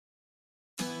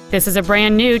This is a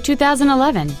brand new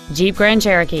 2011 Jeep Grand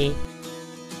Cherokee.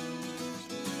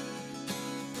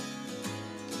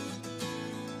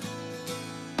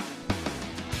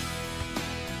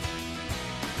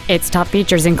 Its top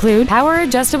features include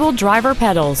power-adjustable driver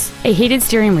pedals, a heated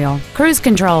steering wheel, cruise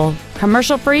control,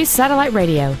 commercial-free satellite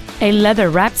radio, a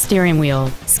leather-wrapped steering wheel,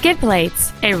 skid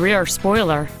plates, a rear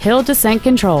spoiler, hill descent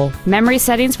control, memory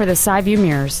settings for the side view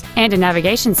mirrors, and a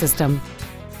navigation system.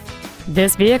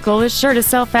 This vehicle is sure to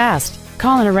sell fast.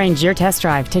 Call and arrange your test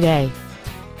drive today.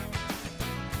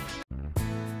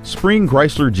 Spring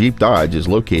Chrysler Jeep Dodge is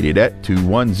located at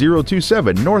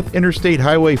 21027 North Interstate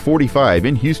Highway 45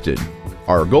 in Houston.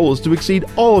 Our goal is to exceed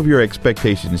all of your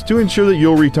expectations to ensure that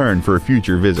you'll return for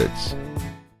future visits.